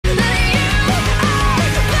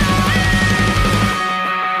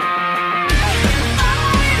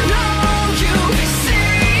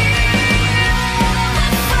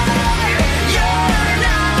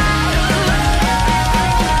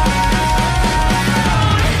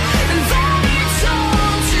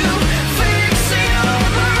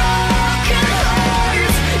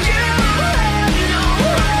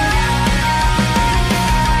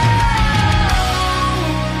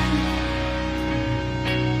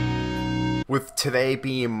with today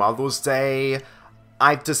being Mother's Day,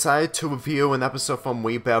 I've decided to review an episode from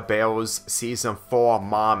We Bare Bears Season 4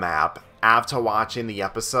 Mom App. After watching the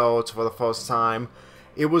episode for the first time,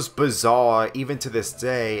 it was bizarre even to this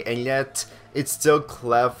day, and yet it's still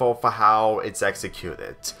clever for how it's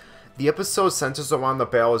executed. The episode centers around the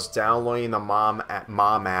Bears downloading the Mom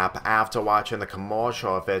App after watching the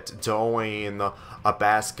commercial of it during a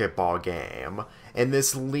basketball game. And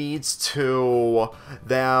this leads to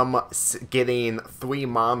them getting 3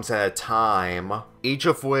 moms at a time, each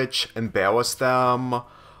of which embarrass them,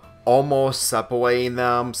 almost separating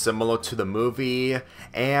them, similar to the movie,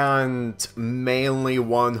 and mainly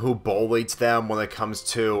one who bullied them when it comes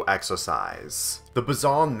to exercise. The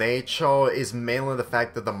bizarre nature is mainly the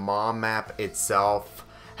fact that the Mom App itself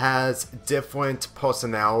has different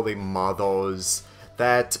personality mothers,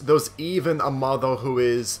 that there's even a mother who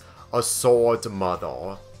is a sword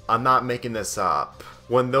mother. I'm not making this up.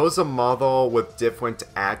 When there's a mother with different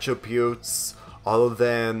attributes other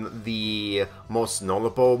than the most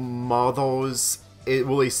notable mothers, it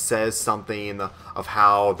really says something of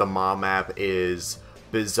how the Mom App is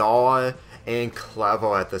bizarre and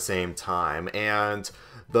clever at the same time. And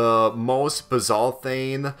the most bizarre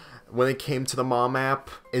thing when it came to the Mom App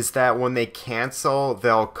is that when they cancel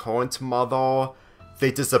their current mother, they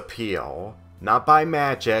disappear. Not by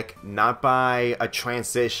magic, not by a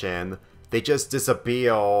transition, they just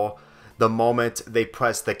disappear the moment they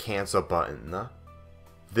press the cancel button.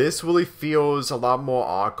 This really feels a lot more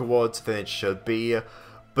awkward than it should be,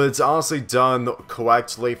 but it's honestly done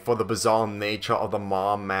correctly for the bizarre nature of the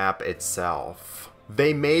Mom App itself.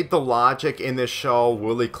 They made the logic in this show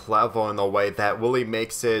really clever in a way that really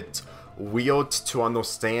makes it weird to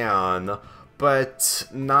understand, but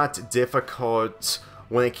not difficult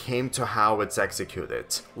when it came to how it's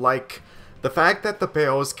executed. Like, the fact that the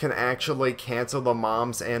Bears can actually cancel the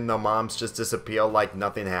moms and the moms just disappear like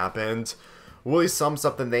nothing happened really sums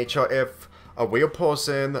up the nature. If a real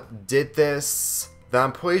person did this, then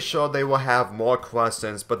I'm pretty sure they will have more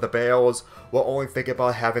questions, but the Bears will only think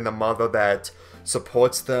about having a mother that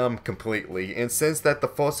supports them completely. And since that the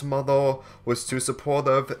first mother was too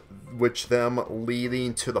supportive, which them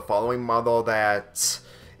leading to the following mother that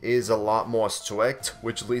is a lot more strict,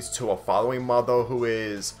 which leads to a following mother who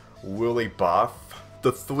is really buff.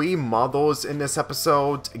 The 3 mothers in this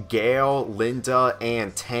episode, Gail, Linda,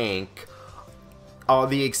 and Tank, are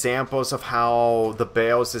the examples of how the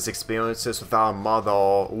Bears' experiences without a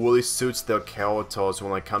mother really suits their characters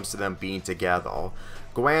when it comes to them being together.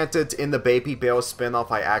 Granted, in the Baby Bears spinoff,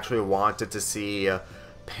 I actually wanted to see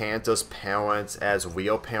Panda's parents as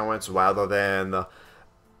real parents rather than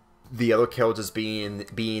the other characters being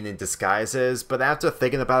in disguises, but after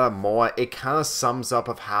thinking about it more, it kind of sums up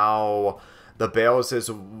of how the Bears'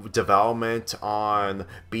 development on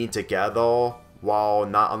being together while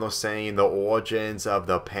not understanding the origins of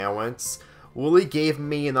the parents really gave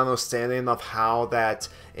me an understanding of how that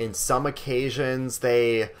in some occasions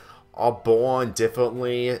they are born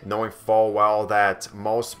differently, knowing full well that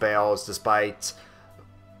most Bears, despite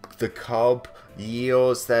the cub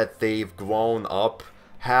years that they've grown up,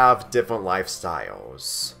 have different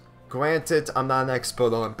lifestyles. Granted, I'm not an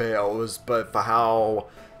expert on Bears, but for how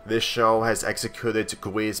this show has executed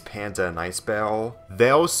Grizz, Panda, and Ice Bear,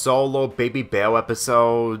 their solo Baby Bear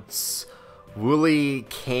episodes really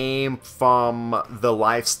came from the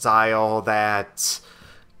lifestyle that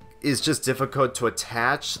is just difficult to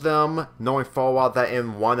attach them, knowing full well that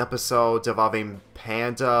in one episode involving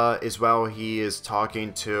Panda is where he is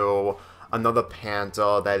talking to another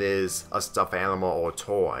panda that is a stuffed animal or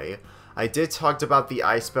toy. I did talk about the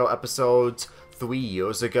Ice Bear episode 3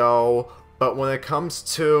 years ago, but when it comes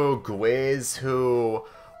to Grizz, who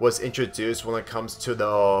was introduced when it comes to the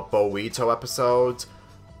Burrito episode,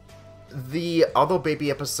 the other baby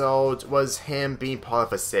episode was him being part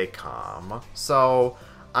of a sitcom. So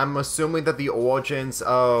I'm assuming that the origins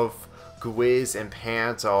of Grizz and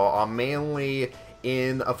Panda are mainly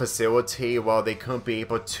in a facility where they couldn't be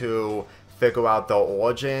able to figure out their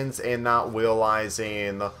origins and not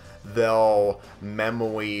realizing their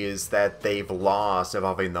memories that they've lost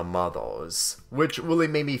involving the mothers. Which really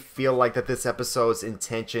made me feel like that this episode's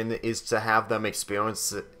intention is to have them experience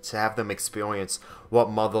what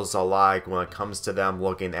mothers are like when it comes to them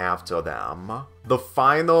looking after them. The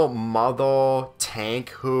final mother, Tank,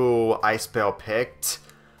 who Ice Bear picked,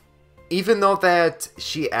 even though that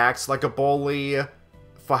she acts like a bully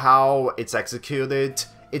for how it's executed,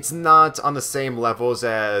 it's not on the same levels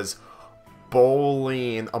as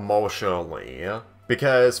bullying emotionally.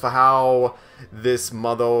 Because for how this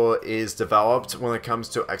mother is developed when it comes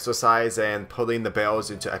to exercise and putting the Bears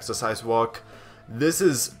into exercise work, this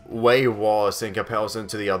is way worse in comparison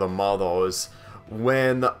to the other models,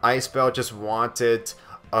 when Ice Bear just wanted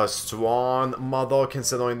a strong mother,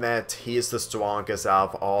 considering that he is the strongest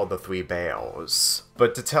out of all the 3 bears.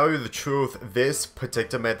 But to tell you the truth, this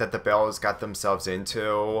predicament that the bears got themselves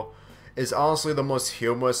into is honestly the most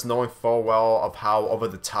humorous, knowing full well of how over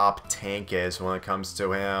the top Tank is when it comes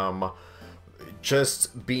to him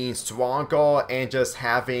just being stronger and just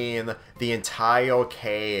having the entire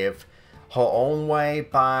cave her own way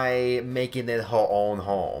by making it her own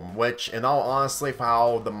home. Which, in all honesty, for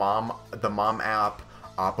how the mom app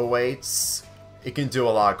operates, it can do a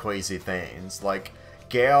lot of crazy things. Like,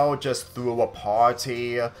 Gail just threw a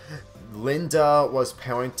party, Linda was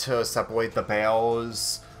preparing to separate the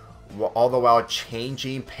bears, all the while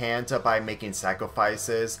changing Panda by making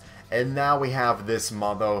sacrifices, and now we have this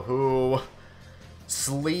mother who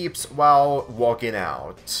sleeps while walking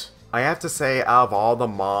out. I have to say, out of all the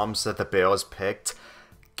moms that the bears picked,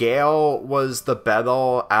 Gail was the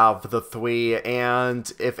better out of the 3, and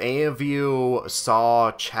if any of you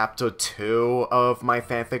saw chapter 2 of my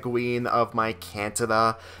fanfic reading of my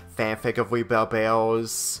Canada fanfic of We Bear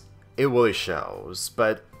Bears, it really shows,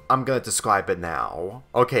 but I'm gonna describe it now.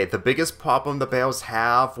 Okay, the biggest problem the bears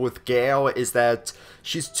have with Gail is that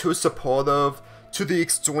she's too supportive, to the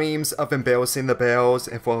extremes of embarrassing the bears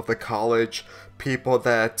in front of the college people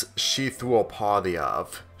that she threw a party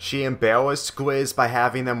of. She embarrassed Grizz by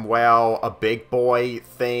having them wear a big boy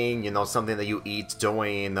thing, you know, something that you eat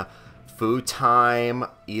during food time,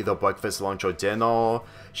 either breakfast, lunch, or dinner.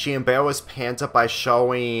 She embarrassed Panda by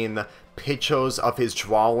showing pictures of his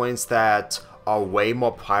drawings that are way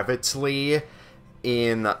more privately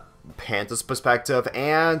in Panda's perspective.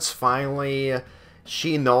 And finally,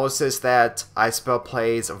 she notices that Ice Bear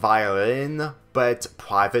plays violin, but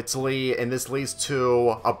privately, and this leads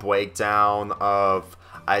to a breakdown of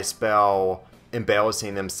Ice Bear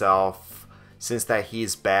embarrassing himself since that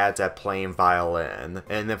he's bad at playing violin.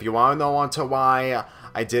 And if you want to know onto why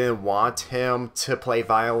I didn't want him to play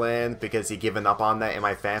violin, because he given up on that in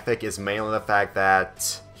my fanfic, is mainly the fact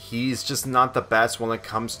that he's just not the best when it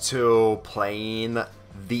comes to playing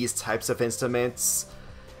these types of instruments.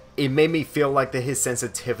 It made me feel like that his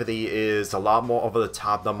sensitivity is a lot more over the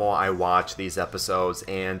top the more I watch these episodes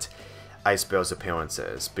and Ice Bear's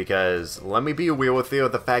appearances. Because, let me be real with you,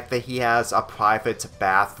 the fact that he has a private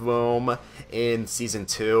bathroom in Season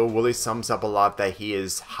 2 really sums up a lot that he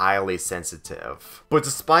is highly sensitive. But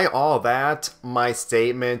despite all that, my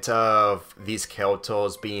statement of these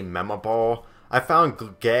characters being memorable, I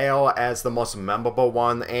found Gail as the most memorable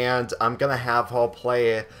one, and I'm gonna have her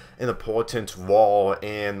play an important role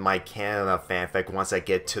in my Canada fanfic once I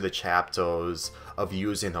get to the chapters of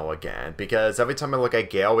using her again. Because every time I look at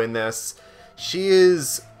Gail in this, she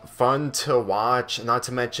is fun to watch, not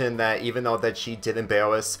to mention that even though that she did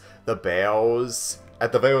embarrass the bears,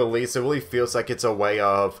 at the very least, it really feels like it's a way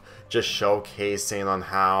of just showcasing on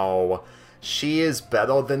how she is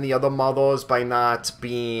better than the other models by not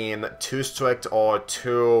being too strict or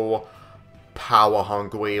too power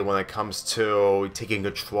hungry when it comes to taking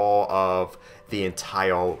control of the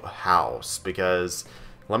entire house. Because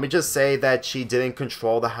let me just say that she didn't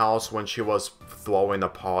control the house when she was throwing a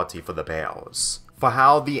party for the bears. For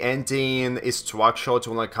how the ending is structured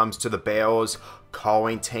when it comes to the bears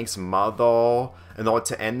calling Tank's mother in order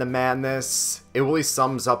to end the madness, it really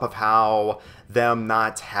sums up of how them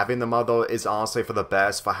not having the mother is honestly for the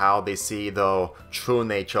best for how they see the true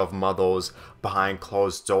nature of mothers behind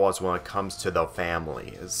closed doors when it comes to their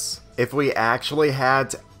families. If we actually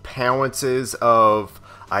had parents of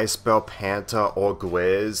Ice Bear, Panda, or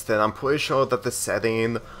Grizz, then I'm pretty sure that the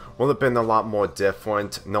setting would have been a lot more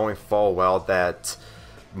different, knowing full well that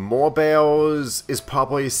more bears is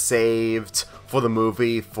probably saved for the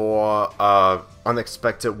movie for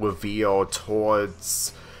unexpected reveal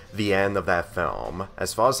towards the end of that film.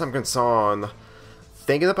 As far as I'm concerned,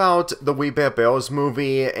 thinking about the We Bear Bears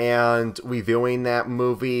movie and reviewing that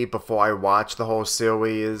movie before I watch the whole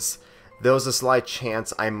series, there's a slight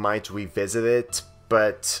chance I might revisit it,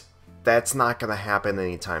 but that's not gonna happen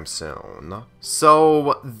anytime soon.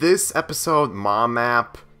 So, this episode, Mom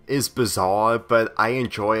App, is bizarre, but I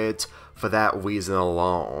enjoy it for that reason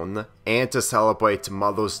alone, and to celebrate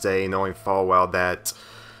Mother's Day, knowing full well that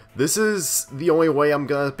this is the only way I'm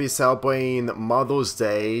gonna be celebrating Mother's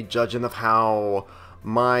Day, judging of how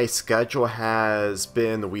my schedule has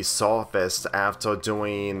been resurfaced after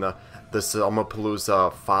doing the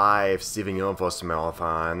Summerpalooza 5 Steven Universe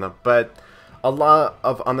Marathon. But a lot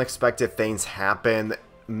of unexpected things happen,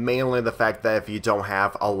 mainly the fact that if you don't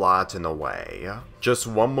have a lot in the way. Just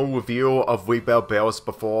one more review of We Bear Bears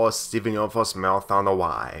before Steven Universe Marathon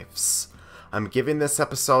arrives. I'm giving this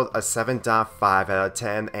episode a 7.5 out of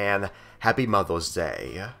 10, and happy Mother's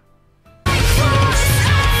Day.